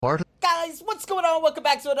Guys, what's going on? Welcome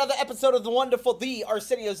back to another episode of the wonderful, the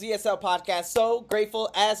Arsenio's ESL podcast. So grateful,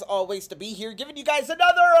 as always, to be here, giving you guys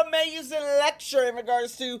another amazing lecture in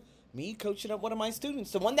regards to me coaching up one of my students,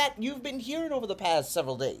 the one that you've been hearing over the past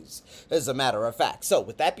several days, as a matter of fact. So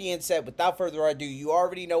with that being said, without further ado, you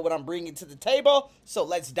already know what I'm bringing to the table, so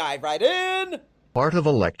let's dive right in. Part of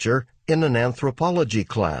a lecture in an anthropology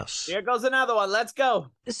class. Here goes another one. Let's go.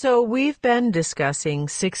 So we've been discussing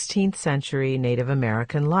 16th century Native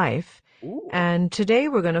American life, and today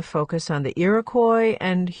we're going to focus on the Iroquois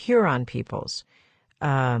and Huron peoples.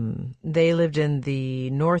 They lived in the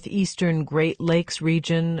northeastern Great Lakes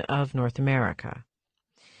region of North America.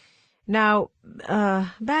 Now,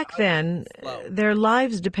 back then, their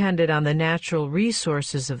lives depended on the natural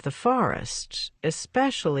resources of the forest,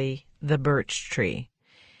 especially the birch tree.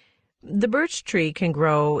 The birch tree can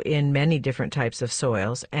grow in many different types of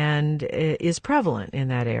soils and is prevalent in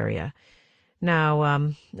that area.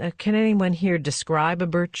 Now, can anyone here describe a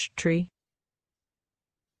birch tree?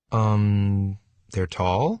 They're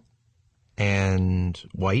tall and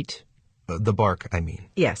white. The bark, I mean.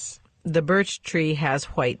 Yes, the birch tree has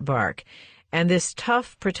white bark. And this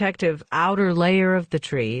tough, protective outer layer of the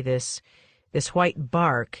tree, this white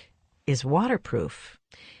bark, is waterproof.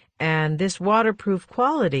 And this waterproof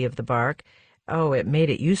quality of the bark, it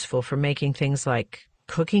made it useful for making things like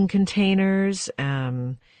cooking containers,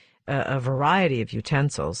 a variety of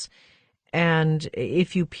utensils. And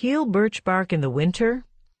if you peel birch bark in the winter,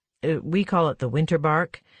 we call it the winter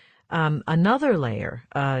bark, another layer,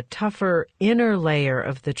 a tougher inner layer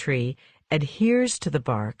of the tree, adheres to the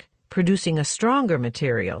bark, producing a stronger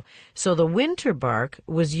material. So the winter bark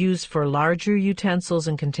was used for larger utensils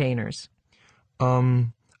and containers.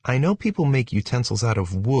 I know people make utensils out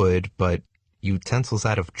of wood, but utensils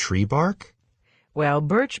out of tree bark? Well,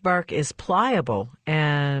 birch bark is pliable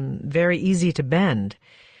and very easy to bend.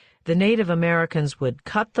 The Native Americans would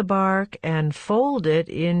cut the bark and fold it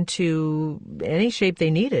into any shape they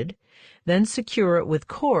needed, then secure it with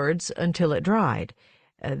cords until it dried.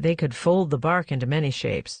 They could fold the bark into many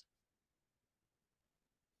shapes.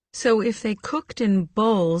 So if they cooked in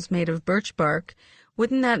bowls made of birch bark,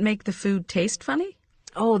 wouldn't that make the food taste funny?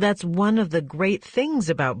 Oh, that's one of the great things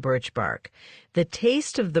about birch bark. The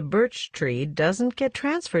taste of the birch tree doesn't get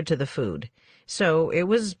transferred to the food, so it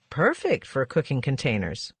was perfect for cooking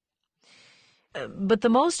containers. But the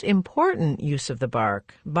most important use of the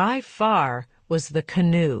bark, by far, was the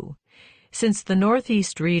canoe. Since the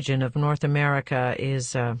northeast region of North America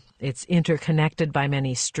it's interconnected by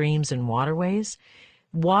many streams and waterways,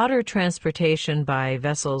 water transportation by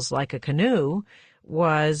vessels like a canoe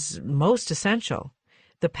was most essential.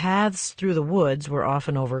 The paths through the woods were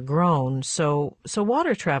often overgrown, so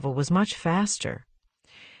water travel was much faster.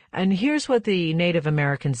 And here's what the Native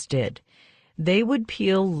Americans did. They would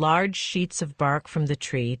peel large sheets of bark from the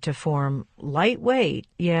tree to form lightweight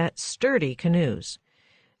yet sturdy canoes.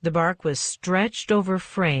 The bark was stretched over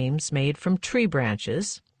frames made from tree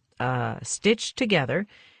branches, stitched together,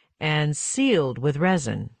 and sealed with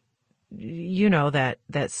resin. You know, that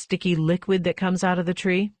sticky liquid that comes out of the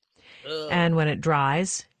tree? And when it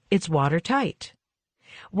dries, it's watertight.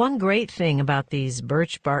 One great thing about these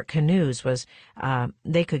birch bark canoes was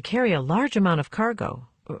they could carry a large amount of cargo.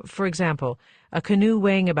 For example, a canoe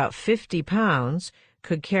weighing about 50 pounds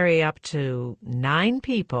could carry up to 9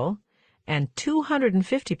 people and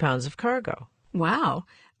 250 pounds of cargo. Wow.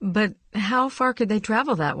 But how far could they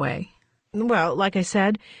travel that way? Well, like I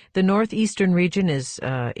said, the northeastern region is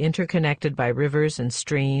interconnected by rivers and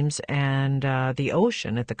streams and the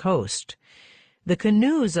ocean at the coast. The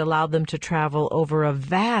canoes allowed them to travel over a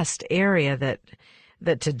vast area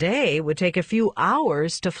that today would take a few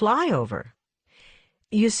hours to fly over.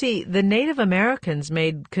 You see, the Native Americans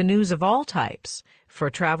made canoes of all types for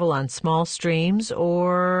travel on small streams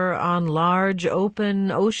or on large open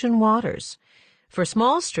ocean waters. For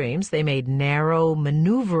small streams, they made narrow,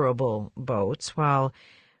 maneuverable boats, while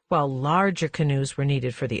larger canoes were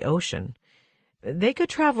needed for the ocean. They could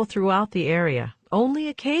travel throughout the area, only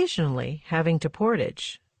occasionally having to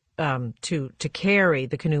portage, to carry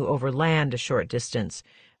the canoe over land a short distance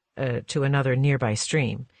to another nearby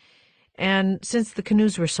stream. And since the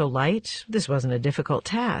canoes were so light, this wasn't a difficult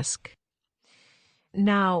task.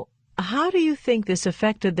 Now, how do you think this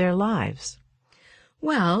affected their lives?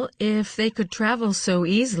 Well, if they could travel so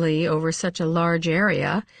easily over such a large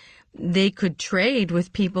area, they could trade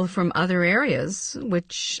with people from other areas,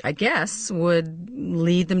 which I guess would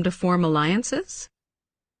lead them to form alliances.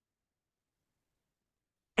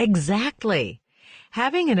 Exactly.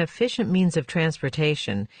 Having an efficient means of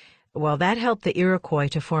transportation, well, that helped the Iroquois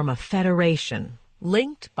to form a federation,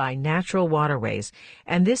 linked by natural waterways.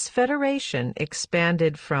 And this federation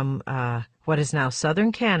expanded from what is now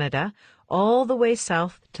southern Canada all the way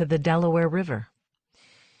south to the Delaware River.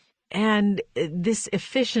 And this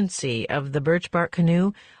efficiency of the birch bark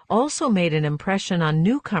canoe also made an impression on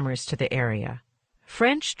newcomers to the area.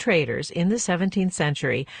 French traders in the 17th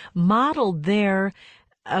century modeled they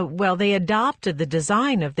adopted the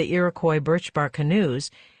design of the Iroquois birch bark canoes,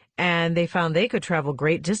 and they found they could travel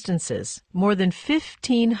great distances, more than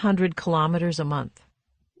 1,500 kilometers a month.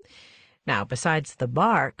 Now, besides the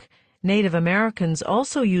bark, Native Americans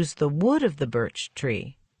also used the wood of the birch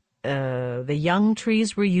tree. The young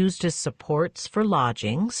trees were used as supports for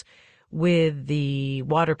lodgings, with the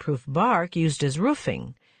waterproof bark used as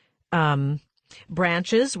roofing.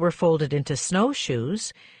 Branches were folded into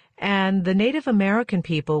snowshoes, and the Native American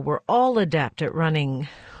people were all adept at running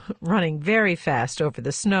very fast over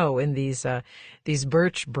the snow in these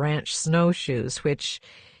birch branch snowshoes, which,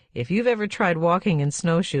 if you've ever tried walking in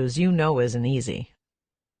snowshoes, you know isn't easy.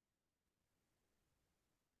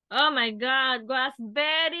 Oh my God, was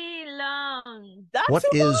very long. Not What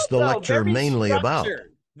too is the long, though. lecture Very mainly about?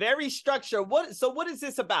 structured. Very structured. What is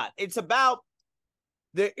this about? It's about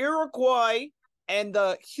the Iroquois and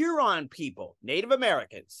the Huron people, Native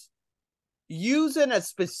Americans, using a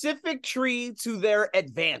specific tree to their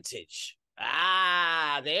advantage.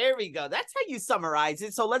 There we go. That's how you summarize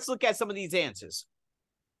it. So let's look at some of these answers.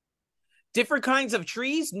 Different kinds of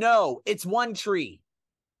trees? No, it's one tree.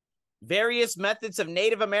 Various methods of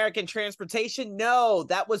Native American transportation? No,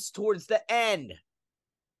 that was towards the end.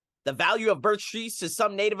 The value of birch trees to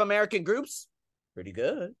some Native American groups? Pretty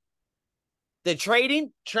good. The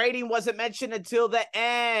trading wasn't mentioned until the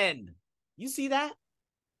end. You see that?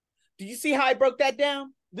 Do you see how I broke that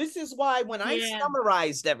down? This is why when I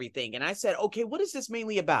summarized everything and I said, okay, what is this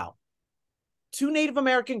mainly about? Two Native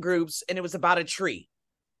American groups, and it was about a tree.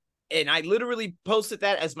 And I literally posted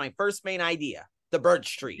that as my first main idea, the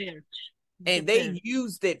birch tree. And they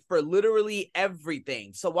used it for literally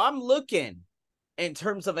everything. So I'm looking in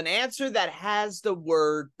terms of an answer that has the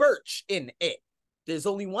word birch in it. There's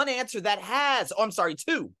only one answer that has,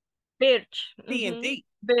 two. Birch. B and D.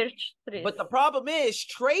 Birch tree. But the problem is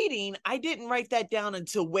trading, I didn't write that down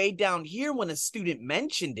until way down here when a student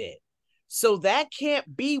mentioned it. So that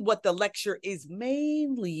can't be what the lecture is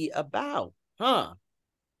mainly about. Huh?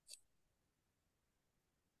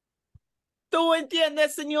 ¿Tú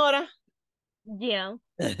entiendes, señora? Yeah.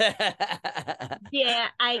 Yeah,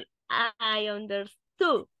 I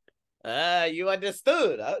understood. You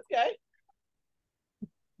understood. Okay.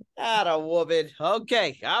 Atta woman.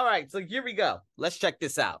 Okay. All right. So here we go. Let's check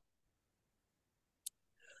this out.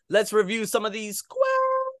 Let's review some of these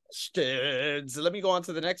questions. Let me go on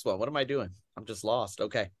to the next one. What am I doing? I'm just lost.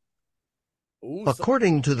 Okay. Ooh,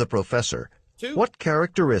 According to the professor, what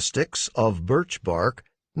characteristics of birch bark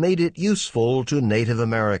made it useful to Native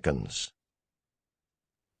Americans?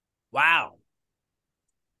 Wow.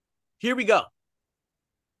 Here we go.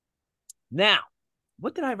 Now,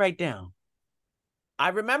 what did I write down? I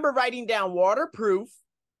remember writing down waterproof.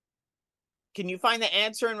 Can you find the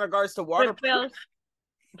answer in regards to waterproof?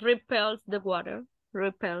 Repels the water.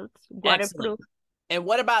 Repels. Waterproof. Excellent. And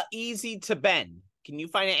what about easy to bend? Can you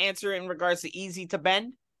find an answer in regards to easy to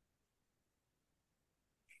bend?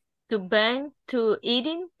 To bend, to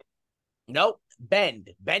eating? Nope. Bend.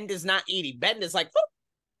 Bend is not eating. Bend is like,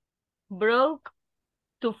 whoop. Broke,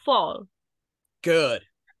 to fall. Good.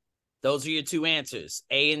 Those are your two answers,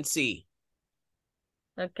 A and C.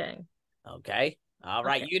 Okay. Okay. All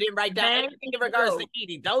right. Okay. You didn't write down anything in regards to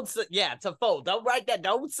eating. To fold. Don't write that.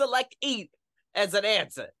 Don't select eat as an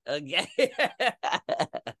answer. Okay.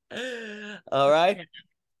 All right.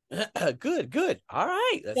 Good. All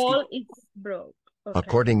right. Fall is broke. Okay.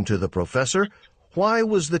 According to the professor, why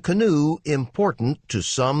was the canoe important to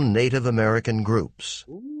some Native American groups?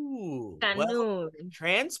 Ooh. Canoe. Well,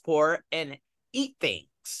 transport and eat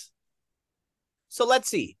things. So let's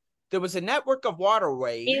see. There was a network of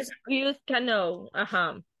waterways. Use canoe.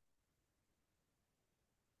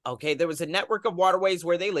 Okay, there was a network of waterways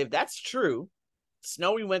where they lived. That's true.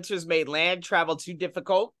 Snowy winters made land travel too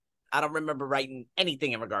difficult. I don't remember writing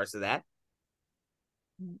anything in regards to that.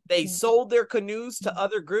 They sold their canoes to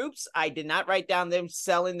other groups. I did not write down them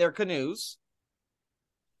selling their canoes.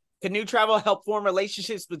 Canoe travel helped form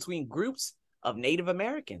relationships between groups of Native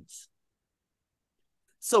Americans.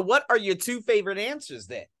 So what are your two favorite answers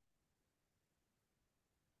then?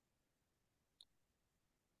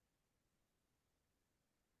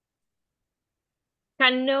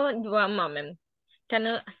 Canoe, one moment.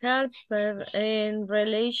 Canoe help in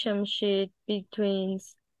relationship between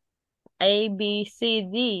A, B, C,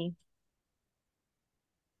 D.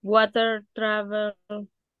 Water travel.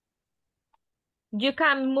 You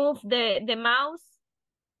can move the mouse.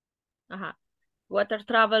 Water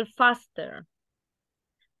travel faster.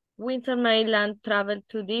 Winter mainland travel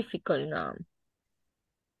too difficult now.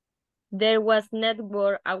 There was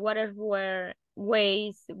network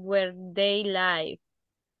ways where they live.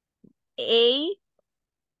 A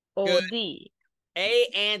or Good. D? A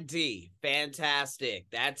and D. Fantastic.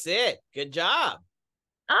 That's it. Good job.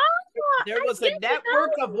 There I was a get it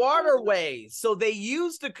network of now. waterways, so they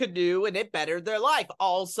used the canoe and it bettered their life.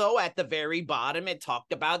 Also, at the very bottom, it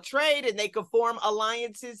talked about trade and they could form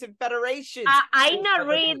alliances and federations. I not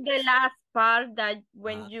read the last part that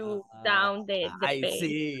when you down the I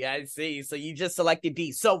page. I see. So you just selected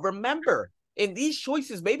D. So remember, in these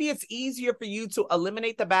choices, maybe it's easier for you to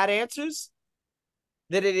eliminate the bad answers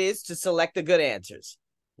than it is to select the good answers.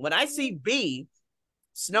 When I see B,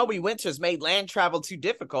 snowy winters made land travel too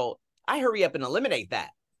difficult, I hurry up and eliminate that.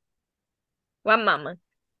 One moment.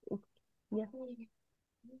 Yeah.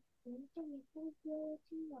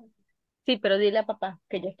 Sí, pero dile a papá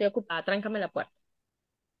que yo estoy ocupada. Tráncame la puerta.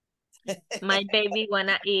 My baby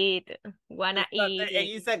wanna eat. Wanna And eat.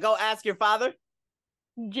 you said, go ask your father?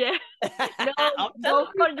 Yeah. No, I'll go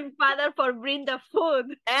tell for your father for bring the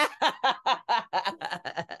food.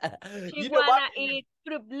 She wanna eat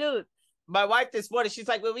Fruit Loops. My wife this morning, she's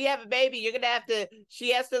like, when we have a baby,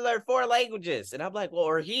 she has to learn 4 languages. And I'm like, well,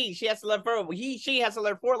 or she has to learn she has to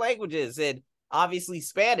learn 4 languages and obviously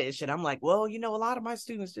Spanish. And I'm like, well, a lot of my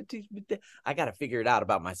students, I got to figure it out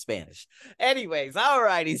about my Spanish. Anyways, all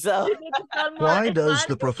righty. So Why does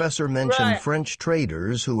the professor mention French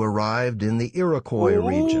traders who arrived in the Iroquois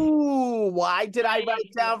region? Ooh, why did I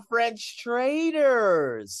write down French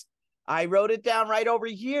traders? I wrote it down right over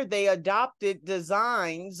here. They adopted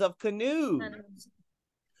designs of canoes.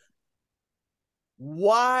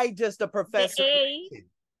 Why does the professor...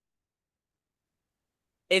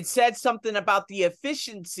 It said something about the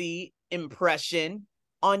efficiency impression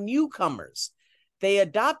on newcomers. They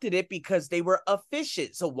adopted it because they were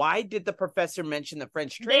efficient. So why did the professor mention the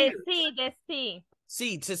French traders? The C.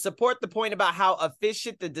 See, to support the point about how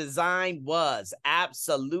efficient the design was.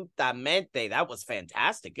 Absolutamente. That was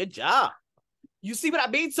fantastic. Good job. You see what I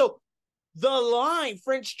mean? So the line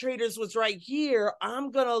French traders was right here. I'm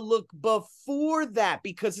going to look before that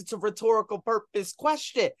because it's a rhetorical purpose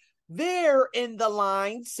question. There in the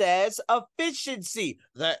line says efficiency.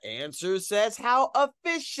 The answer says how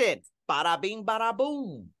efficient. Bada bing, bada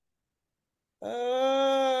boom.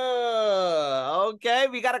 Okay,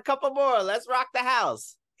 we got a couple more. Let's rock the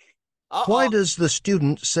house. Why does the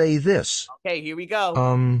student say this? Okay, here we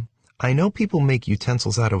go. I know people make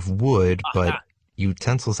utensils out of wood, but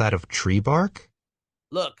utensils out of tree bark?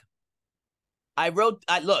 Look,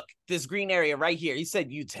 look, this green area right here. He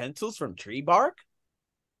said utensils from tree bark.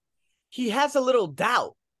 He has a little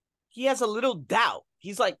doubt. He's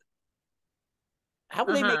like, how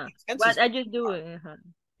will they make utensils? What are you doing?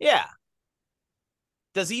 Yeah.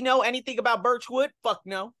 Does he know anything about birchwood? Fuck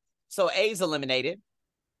no. So A's eliminated.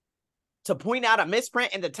 To point out a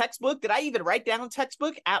misprint in the textbook. Did I even write down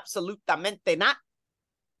textbook? Absolutamente not.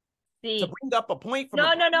 Sí. To bring up a point from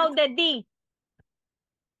No, the D.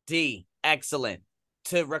 D. Excellent.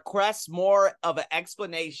 To request more of an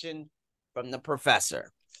explanation from the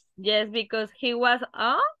professor. Yes, because he was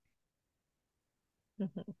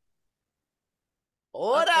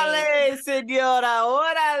Órale, señora,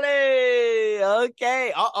 órale.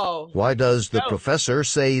 Okay, Why does the professor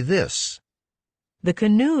say this? The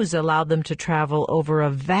canoes allowed them to travel over a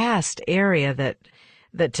vast area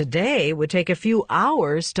that today would take a few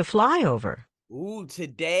hours to fly over. Ooh,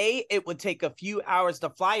 today it would take a few hours to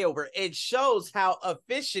fly over. It shows how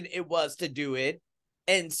efficient it was to do it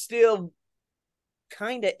and still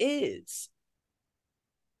kind of is.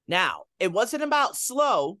 Now, it wasn't about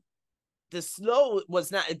slow.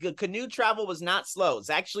 The canoe travel was not slow. It's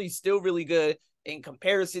actually still really good in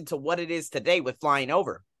comparison to what it is today with flying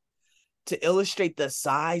over. To illustrate the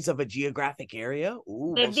size of a geographic area.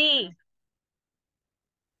 Ooh, the D.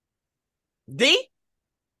 D?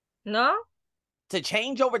 No? To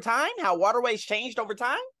change over time? How waterways changed over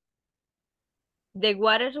time? The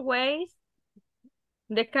waterways?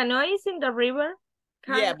 The canoe is in the river?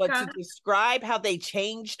 To describe how they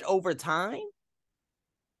changed over time?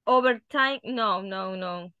 Over time?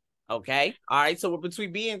 No. Okay. All right. So we're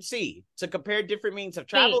between B and C. To compare different means of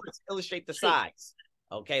travel, let's illustrate the size.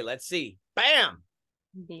 Okay, let's see. Bam!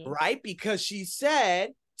 B. Right? Because she said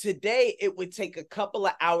today it would take a couple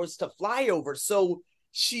of hours to fly over. So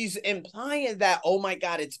she's implying that, oh my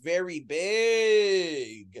God, it's very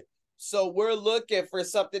big. So we're looking for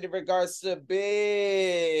something in regards to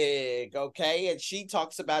big, okay? And she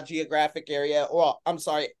talks about geographic area, or I'm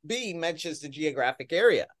sorry, B mentions the geographic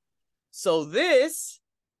area. So this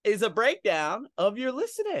is a breakdown of your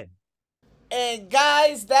listening. And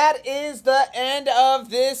guys, that is the end of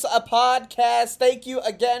this podcast. Thank you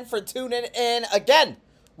again for tuning in. Again,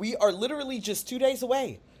 we are literally just 2 days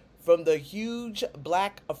away from the huge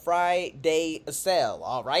Black Friday sale,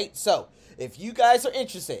 all right? So if you guys are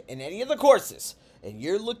interested in any of the courses and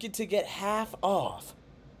you're looking to get half off,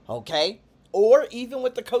 okay, or even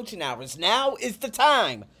with the coaching hours, now is the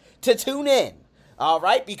time to tune in, all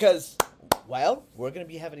right? Because, well, we're going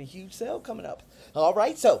to be having a huge sale coming up, all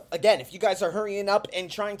right? So, again, if you guys are hurrying up and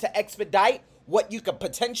trying to expedite what you could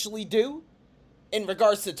potentially do in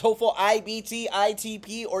regards to TOEFL, iBT,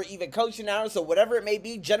 ITP, or even coaching hours, or whatever it may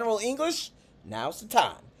be, general English, now's the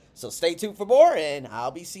time. So stay tuned for more, and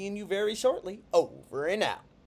I'll be seeing you very shortly. Over and out.